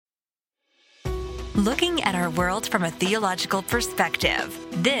Looking at our world from a theological perspective,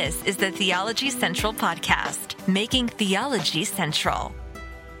 this is the Theology Central Podcast, making theology central.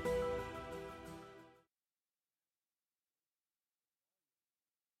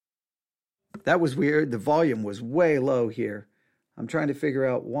 That was weird. The volume was way low here. I'm trying to figure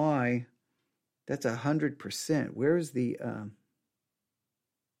out why. That's 100%. Where's the...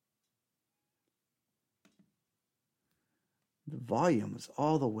 The volume is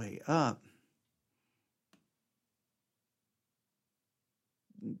all the way up.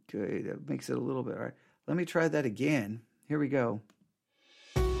 Okay, that makes it a little bit... All right, let me try that again. Here we go.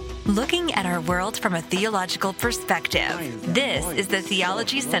 Looking at our world from a theological perspective, this is the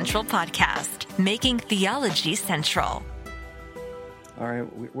Theology Central Podcast, making theology central. All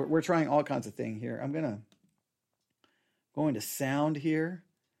right, we're trying all kinds of things here. I'm going to sound here.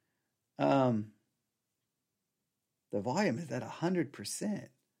 The volume is at 100%.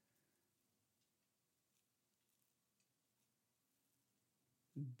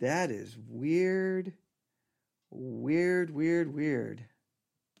 That is weird. Weird.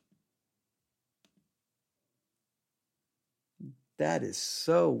 That is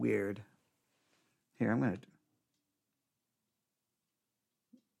so weird. Here,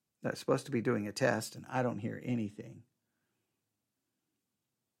 that's supposed to be doing a test, and I don't hear anything.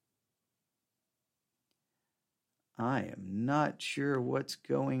 I am not sure what's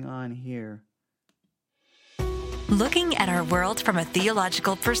going on here. Looking at our world from a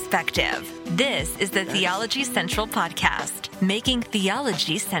theological perspective, this is the Theology Central Podcast, making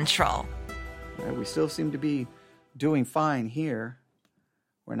theology central. All right, we still seem to be doing fine here.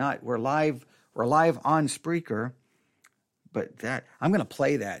 We're live on Spreaker, but I'm going to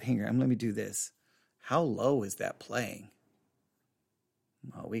play that here. Let me do this. How low is that playing?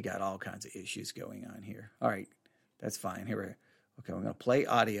 Oh, we got all kinds of issues going on here. All right, that's fine. Okay, we're going to play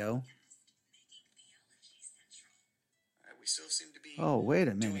audio. We still seem to be wait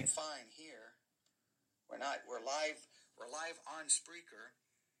a minute. Doing fine here. We're live on Spreaker.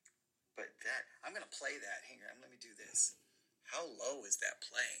 But I'm going to play that here. Let me do this. How low is that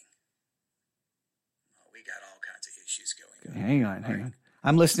playing? Oh, we got all kinds of issues going on. Hang on.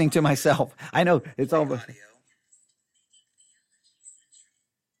 I'm listening to myself. I know it's all audio.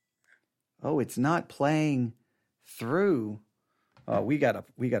 Oh, it's not playing through. Oh, we got a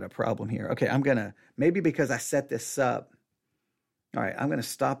problem here. Okay, maybe because I set this up. All right, I'm going to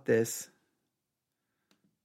stop this.